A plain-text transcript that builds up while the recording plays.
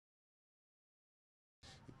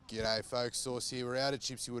G'day folks, Sauce here. We're out at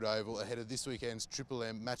Chipsywood Oval ahead of this weekend's Triple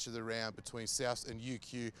M match of the round between Souths and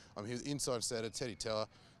UQ. I'm here with inside stater Teti Tela.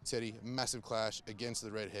 Teddy, massive clash against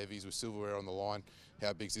the Red Heavies with silverware on the line.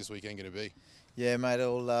 How big's this weekend going to be? Yeah, mate,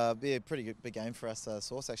 it'll be a pretty big game for us,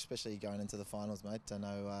 Sauce, especially going into the finals, mate. I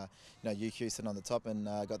know, UQ sitting on the top and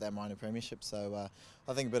got that minor premiership, so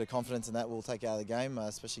I think a bit of confidence in that will take out of the game,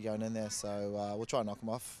 especially going in there. So we'll try and knock them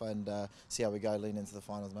off and see how we go leading into the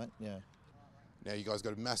finals, mate. Yeah. Now, you guys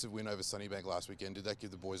got a massive win over Sunnybank last weekend. Did that give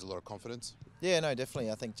the boys a lot of confidence? Yeah, no, definitely.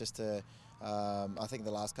 I think I think the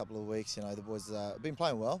last couple of weeks, the boys have been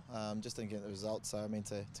playing well. Just didn't get the results. So I mean,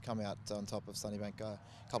 to come out on top of Sunnybank, a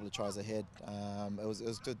couple of tries ahead, it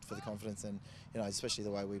was good for the confidence, and especially the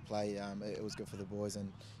way we play, it was good for the boys.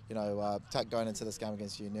 And going into this game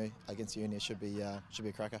against Uni, it should be a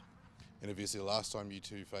cracker. And obviously the last time you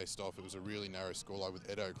two faced off, it was a really narrow scoreline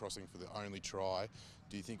with Edo crossing for the only try.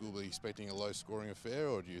 Do you think we'll be expecting a low-scoring affair,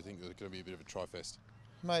 or do you think there's going to be a bit of a try fest?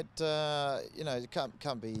 Mate, it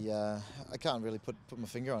can't be. I can't really put my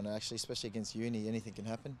finger on it. Actually, especially against Uni, anything can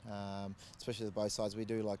happen. Especially with both sides, we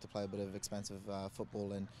do like to play a bit of expansive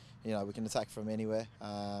football, and we can attack from anywhere.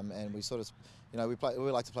 And we sort of,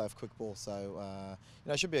 we like to play off quick ball. So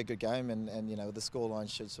it should be a good game, and the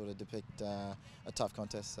scoreline should sort of depict a tough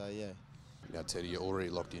contest. So yeah. Now, Teddy, you're already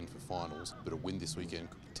locked in for finals, but a win this weekend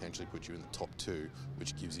could potentially put you in the top two,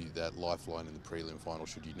 which gives you that lifeline in the prelim final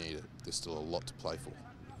should you need it. There's still a lot to play for.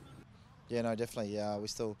 Yeah, no, definitely. We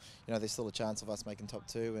still, there's still a chance of us making top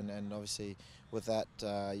two, and obviously with that,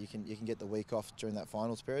 you can get the week off during that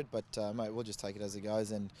finals period. But mate, we'll just take it as it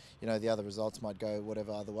goes, and the other results might go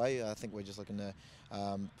whatever other way. I think we're just looking to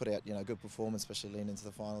put out good performance, especially lean into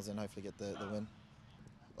the finals, and hopefully get the win.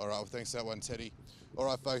 All right, well, thanks for that one, Teddy. All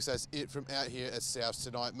right, folks, that's it from out here at Souths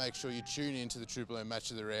tonight. Make sure you tune in to the Triple M match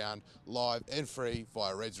of the round live and free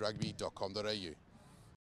via redsrugby.com.au.